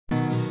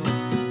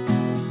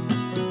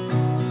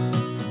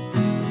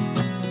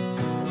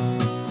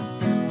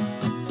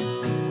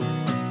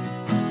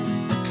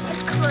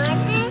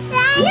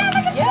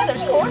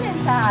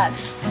side.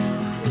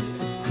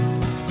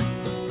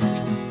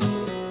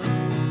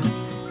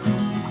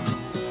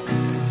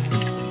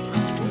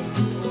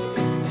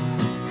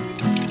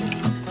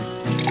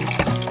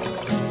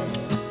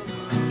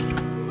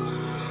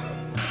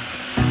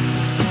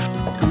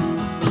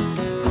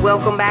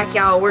 Welcome back,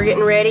 y'all. We're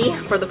getting ready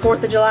for the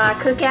 4th of July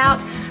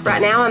cookout.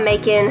 Right now I'm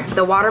making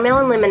the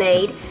watermelon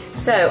lemonade.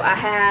 So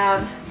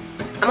I'm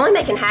only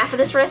making half of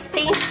this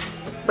recipe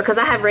because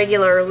I have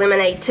regular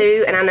lemonade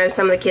too, and I know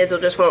some of the kids will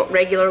just want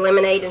regular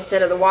lemonade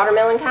instead of the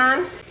watermelon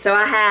kind. So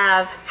I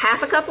have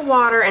half a cup of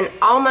water and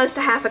almost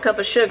a half a cup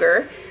of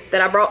sugar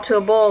that I brought to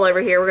a boil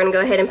over here. We're gonna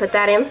go ahead and put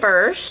that in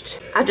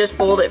first. I just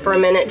boiled it for a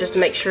minute just to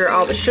make sure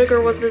all the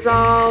sugar was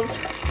dissolved.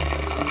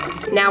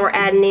 Now we're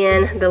adding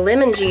in the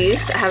lemon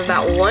juice. I have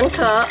about 1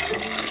 cup.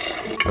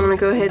 I'm gonna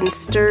go ahead and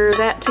stir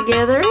that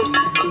together.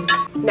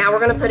 Now we're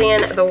gonna put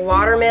in the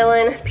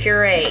watermelon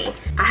puree.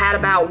 I had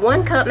about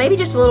 1 cup, maybe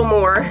just a little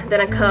more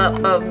than a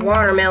cup of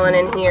watermelon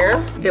in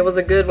here. It was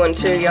a good one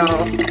too,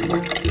 y'all.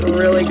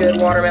 Really good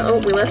watermelon.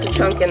 Oh, we left a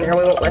chunk in there.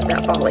 We won't let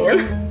that fall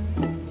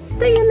in.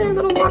 Stay in there,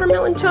 little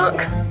watermelon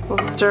chunk. We'll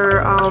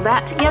stir all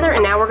that together,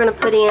 and now we're gonna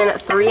put in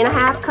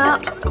 3½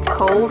 cups of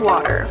cold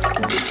water.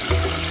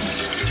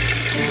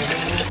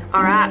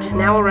 All right,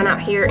 now we'll run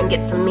out here and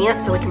get some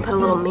mint so we can put a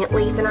little mint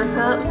leaf in our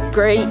cup.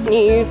 Great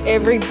news,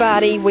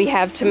 everybody, we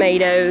have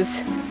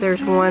tomatoes.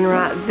 There's one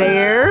right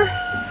there.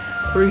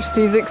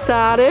 Roosty's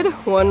excited.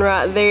 One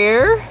right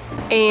there.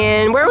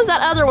 And where was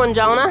that other one,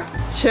 Jonah?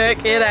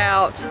 Check it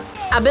out.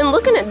 I've been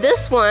looking at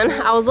this one.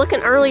 I was looking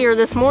earlier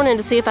this morning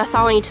to see if I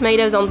saw any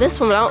tomatoes on this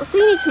one, but I don't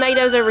see any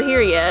tomatoes over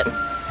here yet.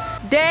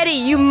 Daddy,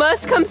 you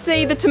must come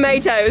see the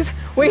tomatoes.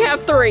 We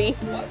have 3.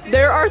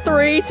 There are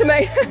 3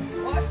 tomatoes.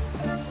 What?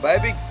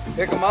 Baby,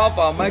 pick them off.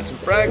 I'll make some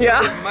fried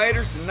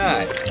tomatoes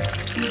tonight.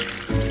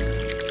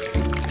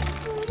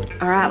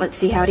 All right, let's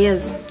see how it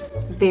is.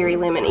 Very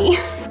lemony.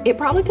 It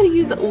probably could have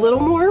used a little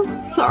more.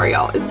 Sorry,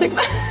 y'all. It's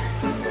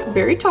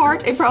very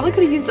tart. It probably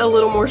could have used a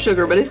little more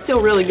sugar, but it's still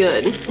really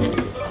good.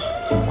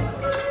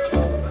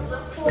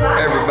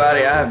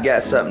 Everybody, I've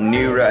got something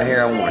new right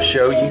here I want to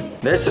show you.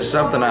 This is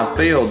something I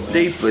feel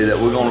deeply that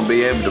we're going to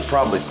be able to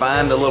probably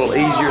find a little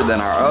easier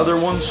than our other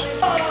ones.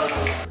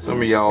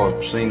 Some of y'all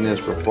have seen this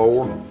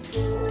before.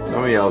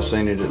 Some of y'all have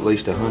seen it at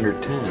least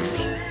 100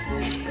 times.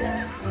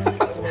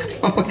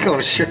 I'm going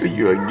to show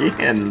you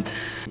again.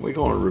 We're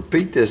going to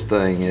repeat this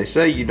thing. They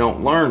say you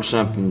don't learn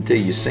something until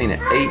you've seen it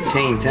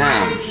 18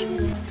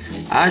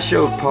 times. I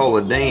showed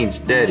Paula Dean's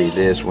daddy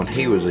this when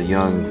he was a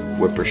young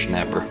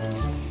whippersnapper.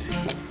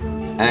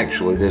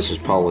 Actually, this is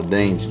Paula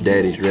Dean's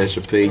daddy's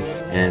recipe,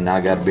 and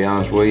I got to be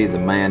honest with you, the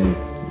man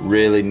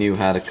really knew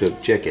how to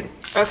cook chicken.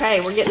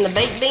 Okay, we're getting the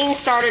baked beans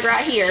started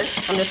right here.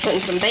 I'm just putting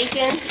some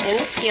bacon in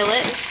the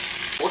skillet.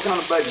 What kind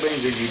of baked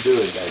beans are you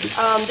doing, baby?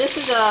 This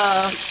is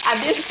I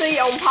did see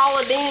on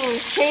Paula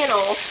Dean's channel.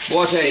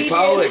 Well, I tell you,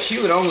 Paula, if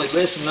she would only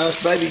listen to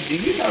us, baby, do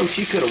you know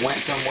she could have went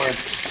somewhere?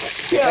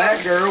 Yeah.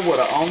 That girl would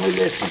have only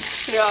listened.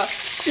 Yeah,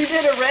 she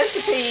did a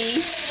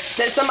recipe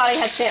that somebody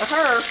had sent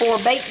her for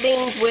baked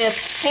beans with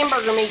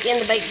hamburger meat in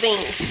the baked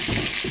beans.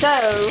 So,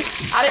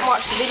 I didn't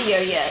watch the video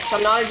yet, so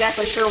I'm not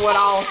exactly sure what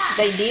all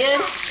they did.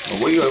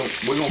 Well,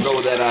 we're going to go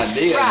with that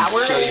idea. Right,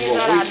 we're going to use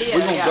that idea.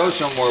 We're going to go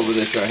somewhere with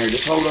this right here.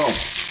 Just hold on.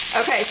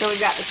 Okay, so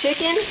we've got the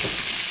chicken,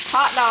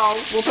 hot dog.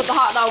 We'll put the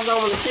hot dogs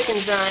on when the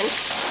chicken's done.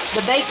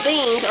 The baked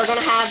beans are going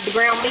to have the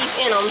ground beef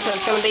in them, so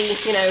it's going to be,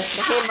 you know,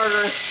 the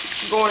hamburger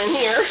going in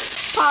here.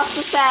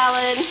 Pasta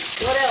salad.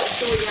 What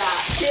else do we got?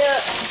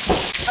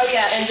 Chips. Oh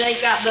yeah, and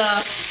Jake got the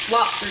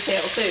lobster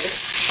tail too.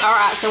 All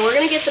right, so we're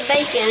going to get the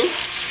bacon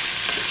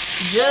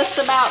just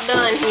about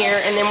done here,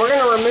 and then we're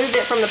going to remove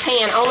it from the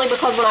pan only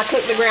because when I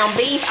cook the ground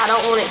beef, I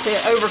don't want it to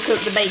overcook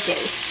the bacon.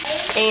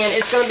 And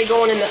it's going to be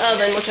going in the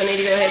oven, which I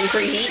need to go ahead and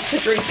preheat to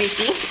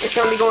 350. It's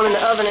going to be going in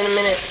the oven in a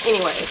minute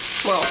anyway.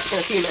 Well, in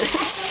a few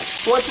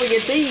minutes. Once we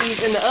get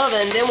these in the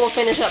oven, then we'll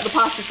finish up the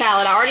pasta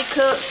salad. I already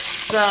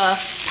cooked the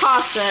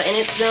pasta and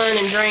it's done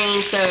and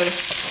drained, so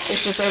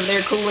it's just over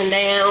there cooling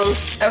down.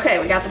 Okay,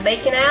 we got the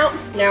bacon out.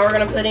 Now we're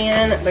going to put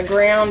in the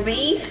ground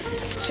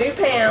beef, 2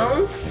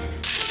 pounds.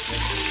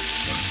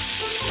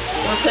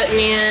 We're putting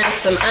in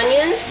some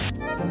onion.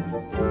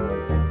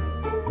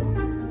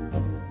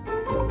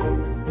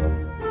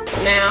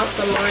 Now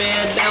some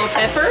red bell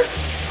pepper.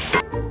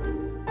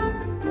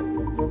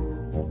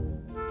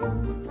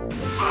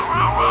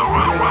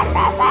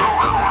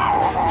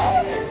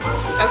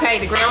 Okay,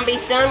 the ground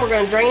beef's done. We're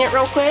going to drain it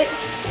real quick.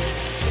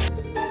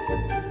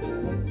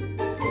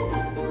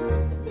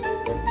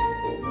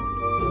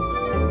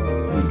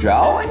 You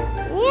drawing?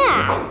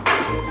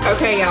 Yeah.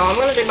 Okay, y'all, I'm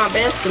going to do my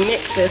best to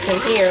mix this in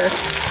here.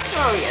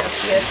 Oh,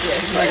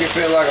 yes. Make it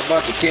feel like a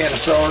bunch of canned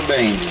sour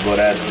beans is what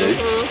I'd do.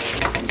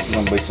 It's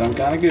going to be some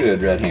kind of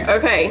good right here.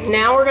 Okay,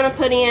 now we're going to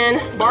put in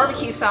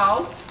barbecue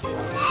sauce.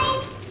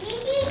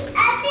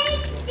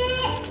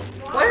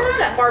 Where is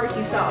that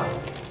barbecue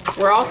sauce?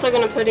 We're also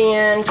going to put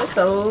in just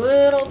a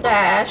little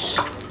dash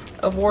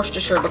of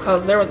Worcestershire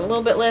because there was a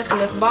little bit left in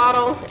this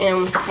bottle,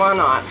 and why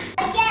not?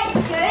 I got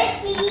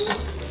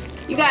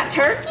turkeys. You got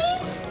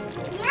turkeys?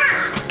 Yeah.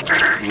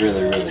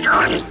 Really, really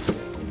good.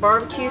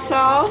 Barbecue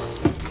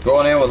sauce.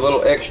 Going in with a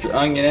little extra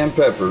onion and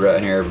pepper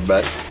right here,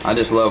 everybody. I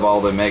just love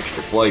all them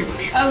extra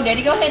flavors. Oh,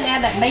 Daddy, go ahead and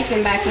add that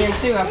bacon back in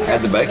too. I forgot.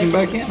 Add the bacon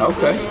back in?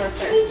 Okay.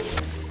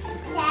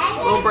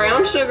 A little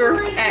brown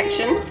sugar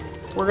action.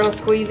 We're gonna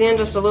squeeze in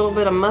just a little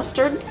bit of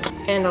mustard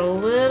and a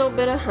little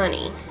bit of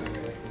honey.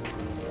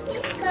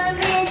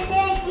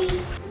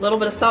 A little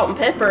bit of salt and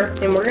pepper,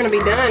 and we're gonna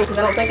be done because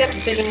I don't think I can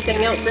fit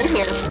anything else in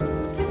here.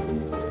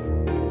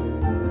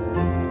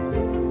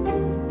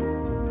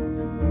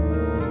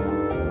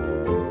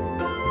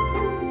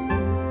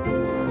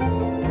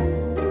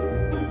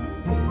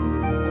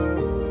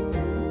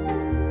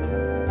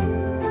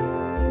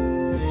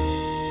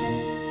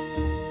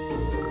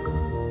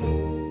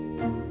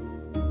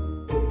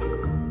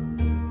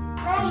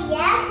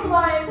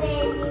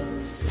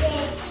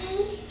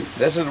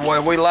 This is the way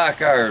we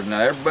like ours.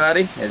 Now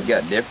everybody has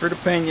got different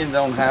opinions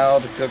on how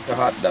to cook a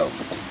hot dog.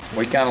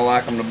 We kind of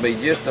like them to be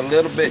just a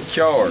little bit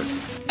charred.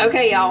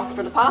 Okay, y'all,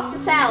 for the pasta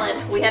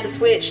salad, we had to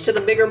switch to the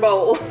bigger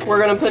bowl. We're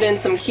gonna put in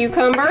some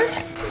cucumber,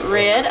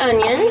 red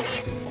onion,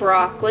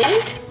 broccoli,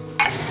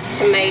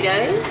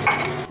 tomatoes.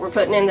 We're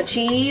putting in the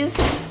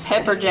cheese,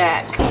 pepper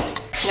jack.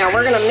 Now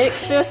we're gonna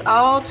mix this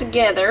all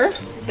together.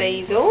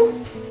 Basil.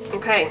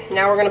 Okay,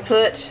 now we're gonna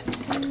put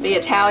the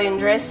Italian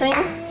dressing.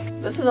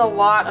 This is a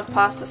lot of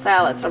pasta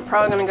salad, so I'm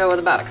probably gonna go with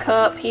about a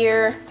cup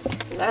here.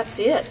 That's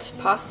it.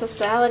 Pasta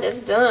salad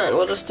is done.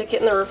 We'll just stick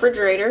it in the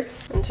refrigerator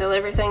until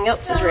everything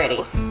else is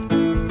ready.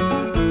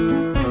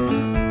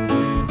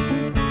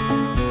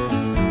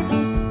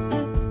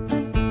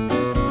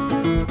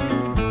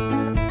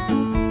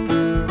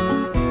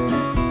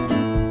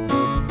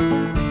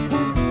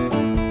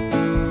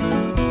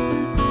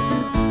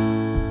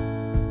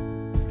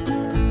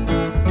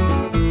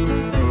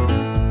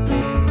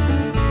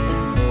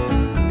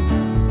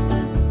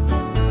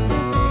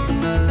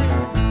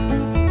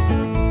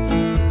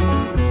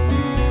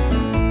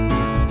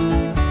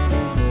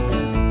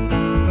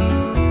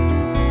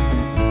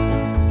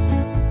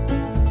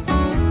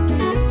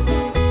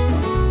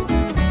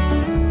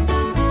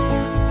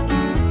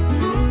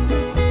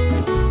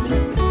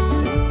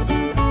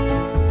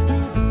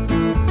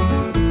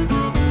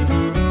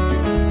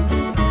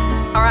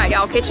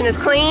 Y'all, kitchen is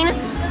clean.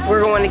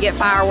 We're going to get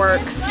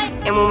fireworks.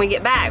 And when we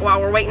get back, while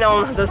we're waiting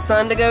on the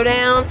sun to go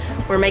down,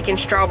 we're making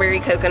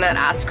strawberry coconut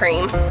ice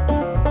cream.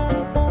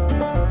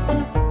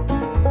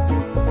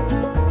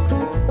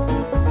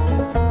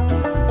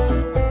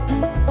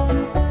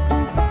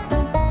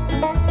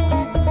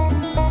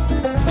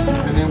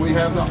 And then we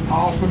have the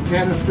awesome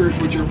canisters,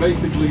 which are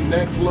basically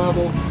next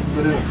level,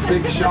 but in a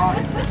 6-shot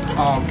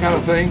kind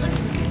of thing.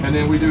 And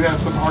then we do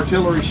have some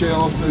artillery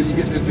shells, so you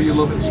get into your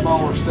little bit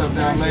smaller stuff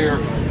down there.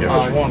 Give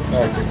us one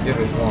pack. Give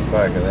us one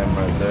pack of them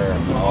right there.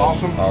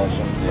 Awesome.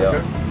 Awesome. Yeah.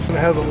 Okay. And it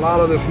has a lot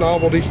of this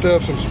novelty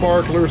stuff: some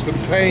sparklers,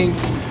 some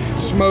tanks,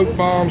 smoke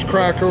bombs,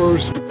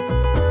 crackers.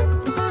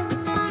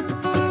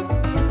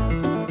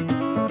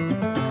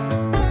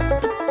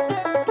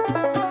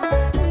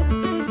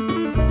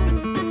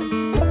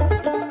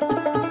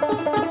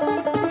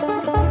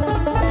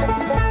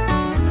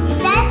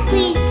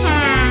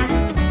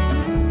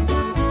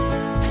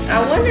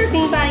 I wonder if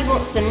anybody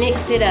wants to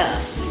mix it up.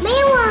 Me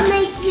want to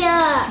mix it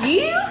up.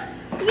 You?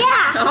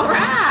 Yeah. All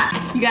right.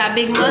 You got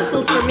big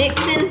muscles for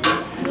mixing?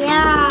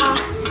 Yeah.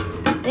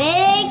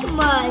 Big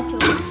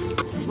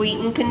muscles.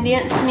 Sweetened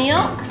condensed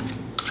milk.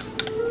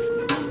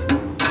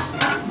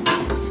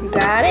 You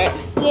got it?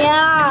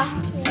 Yeah.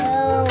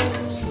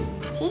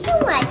 She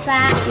don't like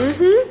that.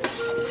 Mm-hmm.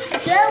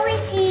 Go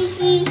with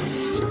Gigi.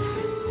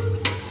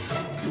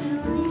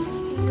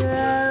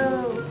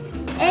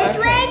 It's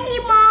ready,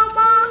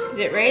 Mama. Is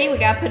it ready? We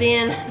got to put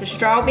in the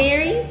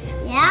strawberries.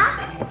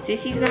 Yeah.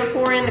 Sissy's going to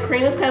pour in the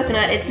cream of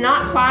coconut. It's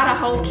not quite a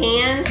whole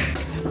can.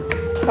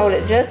 Hold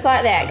it just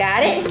like that.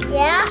 Got it?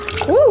 Yeah.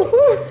 Woo,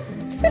 woo.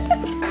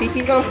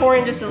 Sissy's going to pour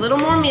in just a little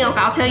more milk.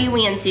 I'll tell you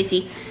when,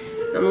 Sissy.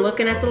 I'm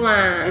looking at the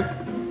line.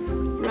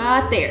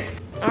 Right there.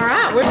 All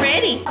right, we're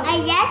ready. I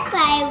like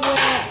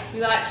fireworks.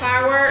 You like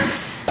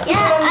fireworks? Yeah,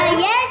 I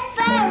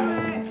like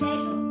fireworks.